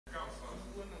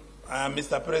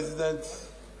Mr. President,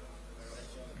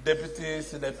 Deputy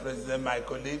Senate President, my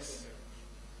colleagues,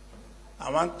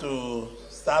 I want to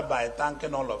start by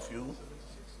thanking all of you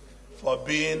for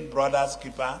being brother's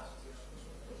keeper.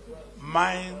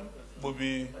 Mine will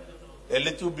be a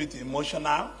little bit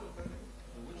emotional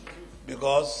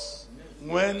because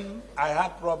when I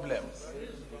had problems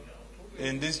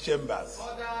in these chambers,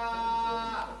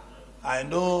 I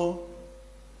know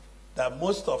that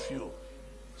most of you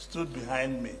stood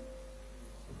behind me.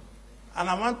 And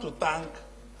I want to thank,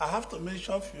 I have to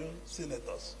mention a few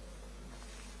senators.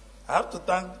 I have to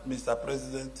thank Mr.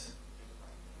 President.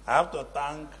 I have to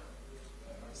thank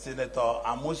Senator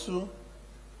Amusu,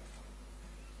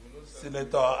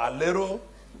 Senator Alero,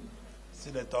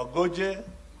 Senator Goje,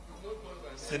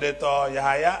 Senator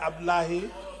Yahaya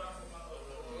Abdullahi,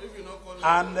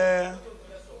 and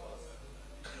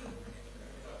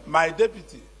my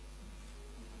deputy.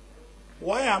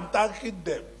 Why I'm thanking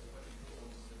them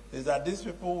is that these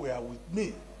people were with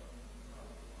me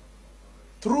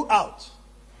throughout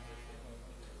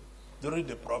during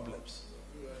the problems.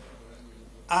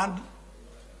 And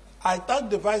I thank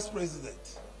the Vice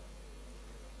President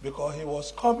because he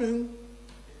was coming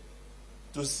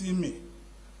to see me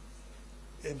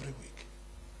every week.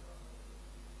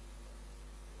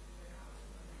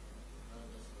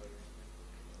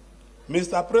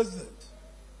 Mr. President,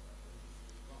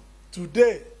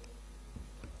 today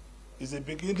is the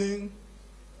beginning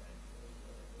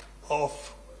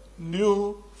of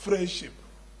new friendship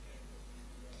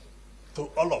to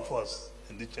all of us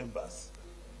in the chambers.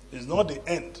 It's not the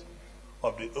end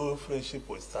of the old friendship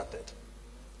we started.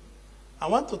 I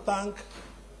want to thank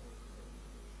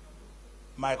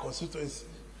my constituency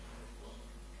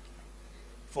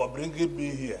for bringing me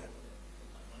here.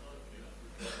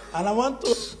 And I want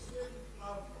to say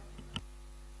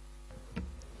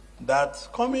that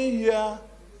coming here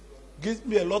gives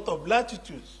me a lot of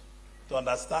latitude to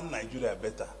understand Nigeria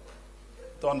better,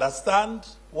 to understand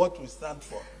what we stand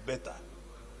for better,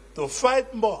 to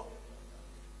fight more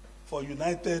for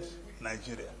united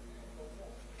Nigeria.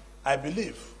 I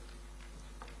believe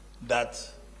that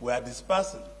we are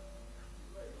dispersing,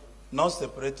 not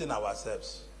separating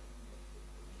ourselves.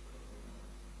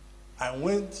 I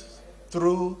went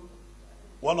through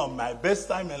one of my best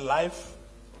time in life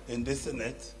in the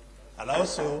Senate, and I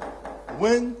also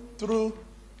went through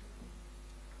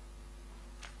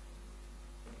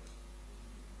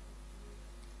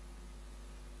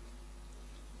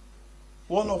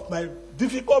one of my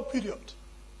difficult periods.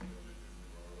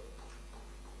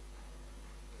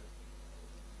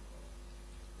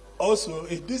 Also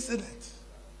in this Senate.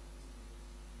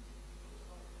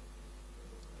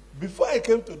 Before I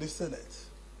came to the Senate,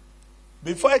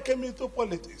 before I came into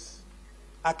politics,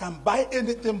 I can buy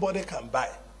anything body can buy.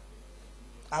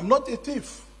 I'm not a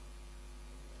thief.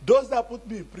 Those that put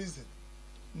me in prison,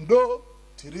 no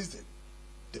reason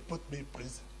they put me in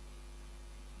prison.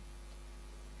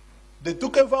 They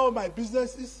took over all my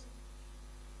businesses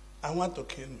and want to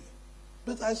kill me.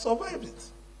 But I survived it.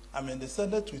 I'm in the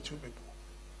Senate with you people.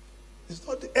 It's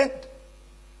not the end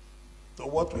to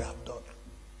what we have done.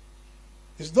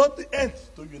 It's not the end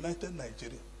to united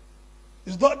Nigeria.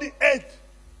 It's not the end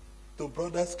to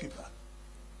brother's keeper.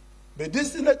 But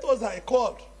these senators I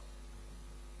called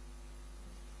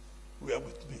were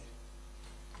with me.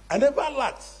 I never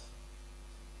lacked.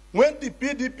 When the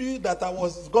PDP that I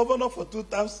was governor for 2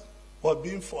 terms was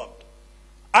being formed,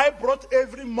 I brought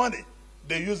every money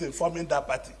they used in forming that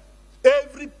party.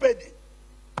 Every penny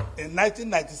in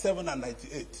 1997 and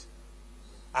 98.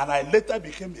 And I later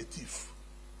became a thief.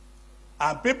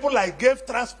 And people I gave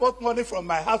transport money from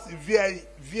my house in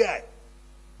VI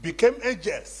became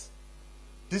angels.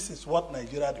 This is what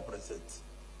Nigeria represents.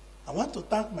 I want to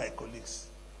thank my colleagues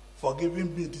for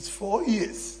giving me these 4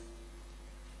 years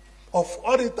of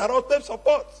uninterrupted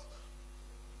support.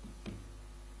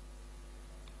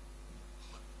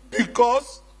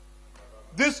 Because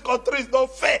this country is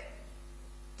not fair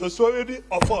to so many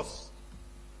of us.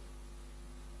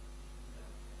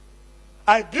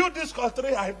 I built this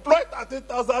country, I employed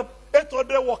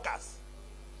 13,800 workers.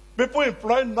 People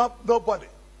employing nobody.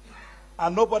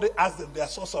 And nobody asked them their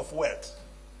source of wealth.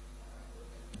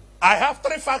 I have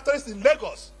 3 factories in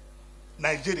Lagos,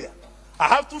 Nigeria. I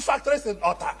have 2 factories in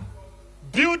Ota,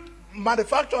 build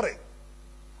manufacturing.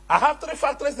 I have 3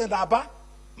 factories in Aba,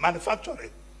 manufacturing.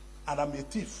 And I'm a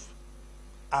thief.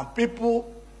 And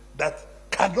people that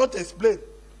cannot explain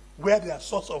where their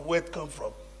source of wealth comes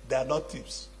from, they are not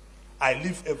thieves. I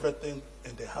leave everything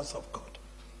in the hands of God.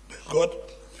 May God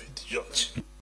be the judge.